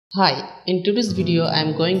Hi, in today's video I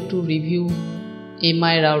am going to review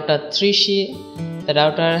Mi Router 3C. The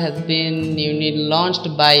router has been newly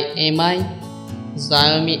launched by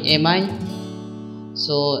Xiaomi Mi.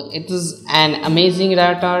 So it is an amazing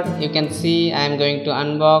router. You can see I am going to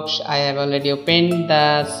unbox. I have already opened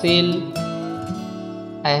the seal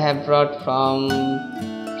I have brought from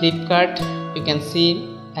Flipkart. You can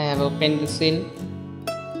see I have opened the seal.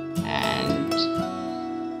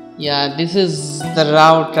 Yeah, this is the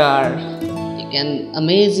router. An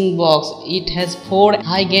amazing box. It has 4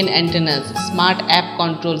 high gain antennas, smart app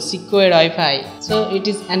control, secure Wi-Fi. So it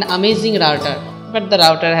is an amazing router. But the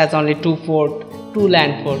router has only 2 ports, 2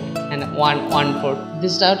 LAN ports and one port.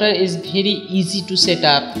 This router is very easy to set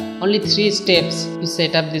up. Only 3 steps to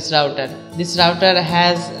set up this router. This router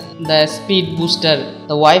has the speed booster.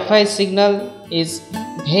 The Wi-Fi signal is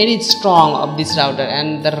very strong of this router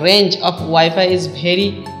and the range of Wi-Fi is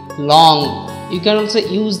very long. You can also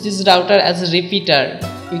use this router as a repeater.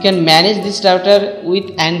 You can manage this router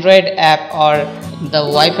with Android app, or the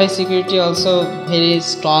Wi-Fi security also very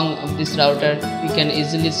strong of this router. You can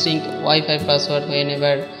easily sync Wi-Fi password.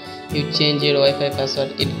 Whenever you change your Wi-Fi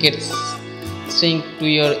password, it gets synced to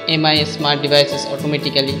your Mi smart devices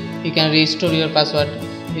automatically. You can restore your password.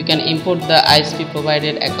 You can import the ISP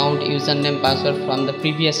provided account username password from the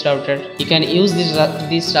previous router. You can use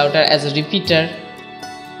this router as a repeater.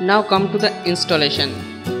 Now come to the installation.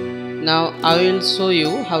 Now I will show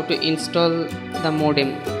you how to install the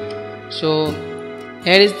modem. So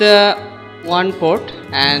here is the 1 port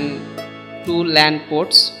and 2 LAN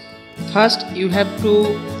ports. First you have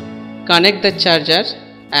to connect the charger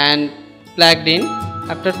and plugged in.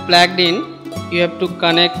 After plugged in, you have to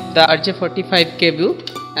connect the RJ45 cable.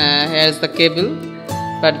 Here is the cable,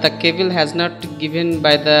 but the cable has not given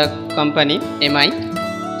by the company Mi.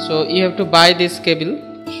 So you have to buy this cable.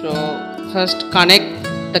 So first connect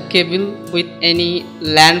the cable with any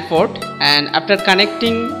LAN port, and after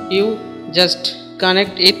connecting you just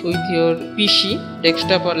connect it with your PC,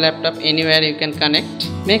 desktop or laptop, anywhere you can connect.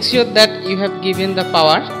 Make sure that you have given the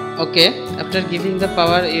power. Okay, after giving the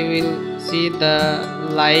power you will see the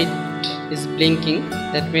light is blinking.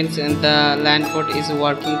 That means the LAN port is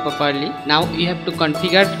working properly. Now you have to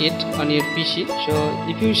configure it on your PC. So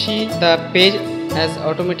if you see, the page has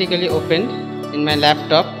automatically opened in my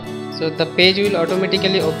laptop. So the page will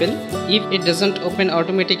automatically open. If it doesn't open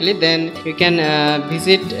automatically, then you can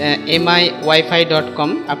visit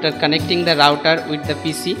miwifi.com after connecting the router with the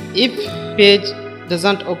PC. If page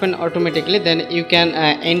doesn't open automatically, then you can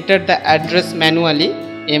enter the address manually,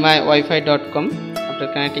 miwifi.com, after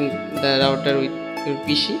connecting the router with your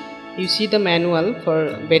PC. You see the manual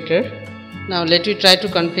for better. Now let me try to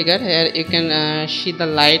configure. Here you can see the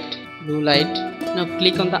light, blue light. Now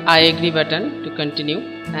click on the I agree button to continue,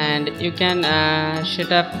 and you can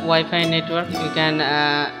set up Wi-Fi network. You can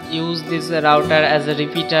use this router as a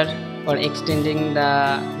repeater for extending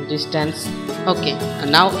the distance. Okay,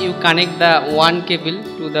 now you connect the 1 cable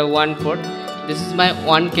to the 1 port. This is my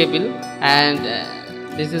 1 cable, and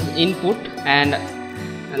this is input, and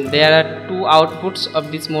there are 2 outputs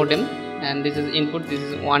of this modem. And this is input. This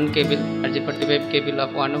is 1 cable, RJ45 cable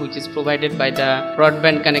of 1, which is provided by the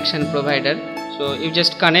broadband connection provider. So you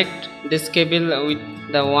just connect this cable with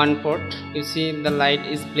the 1 port. You see the light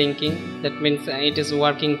is blinking. That means it is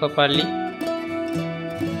working properly.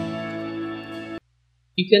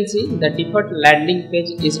 You can see the default landing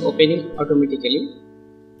page is opening automatically.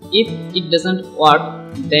 If it doesn't work,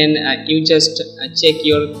 then you just check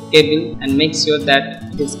your cable and make sure that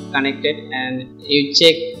it is connected, and you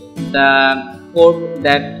check the port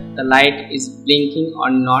that the light is blinking or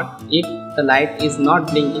not. If the light is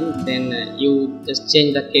not blinking, then you just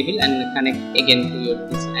change the cable and connect again to your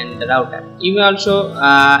PC and the router. You may also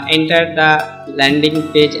enter the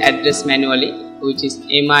landing page address manually, which is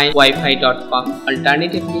miwifi.com.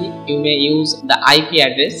 Alternatively, you may use the IP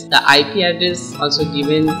address. The IP address also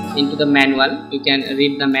given into the manual. You can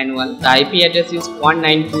read the manual. The IP address is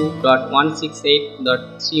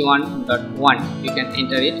 192.168.31.1. You can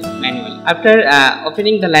enter it manually. After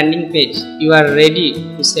opening the landing page, you are ready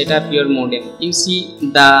to set up your modem. You see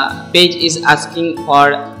the page is asking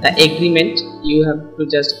for the agreement. You have to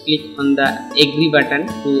just click on the agree button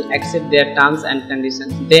to accept their terms and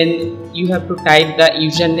conditions. Then you have to type the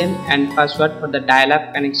username and password for the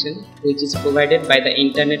dial-up connection, which is provided by the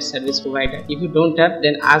internet service provider. If you don't have,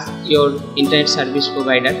 then ask your internet service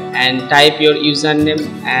provider and type your username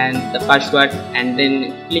and the password, and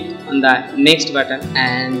then click on the next button.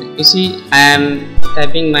 And you see I am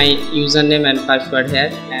typing my username and password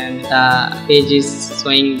here, and the page is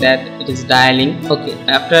showing that it is dialing. Okay,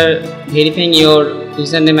 after verifying your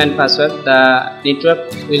username and password, the network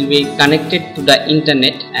will be connected to the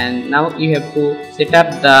internet, and now you have to set up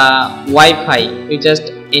the Wi-Fi. You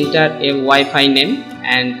just enter a Wi-Fi name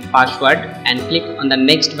and password and click on the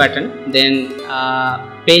next button, then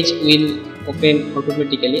page will open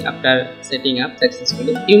automatically after setting up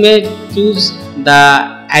successfully. You may choose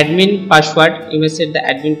the admin password. You may set the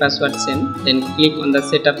admin password same, then click on the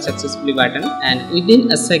setup successfully button, and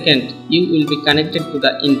within a second you will be connected to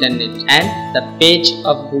the internet and the page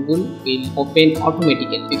of Google will open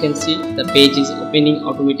automatically. You can see the page is opening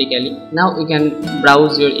automatically. Now you can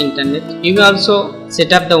browse your internet. You may also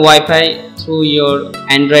set up the Wi-Fi through your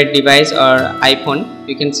Android device or iPhone.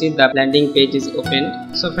 You can see the landing page is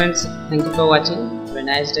opened. So friends, thank you for watching. Have a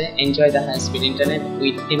nice day. Enjoy the high-speed internet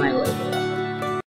with Mi Router.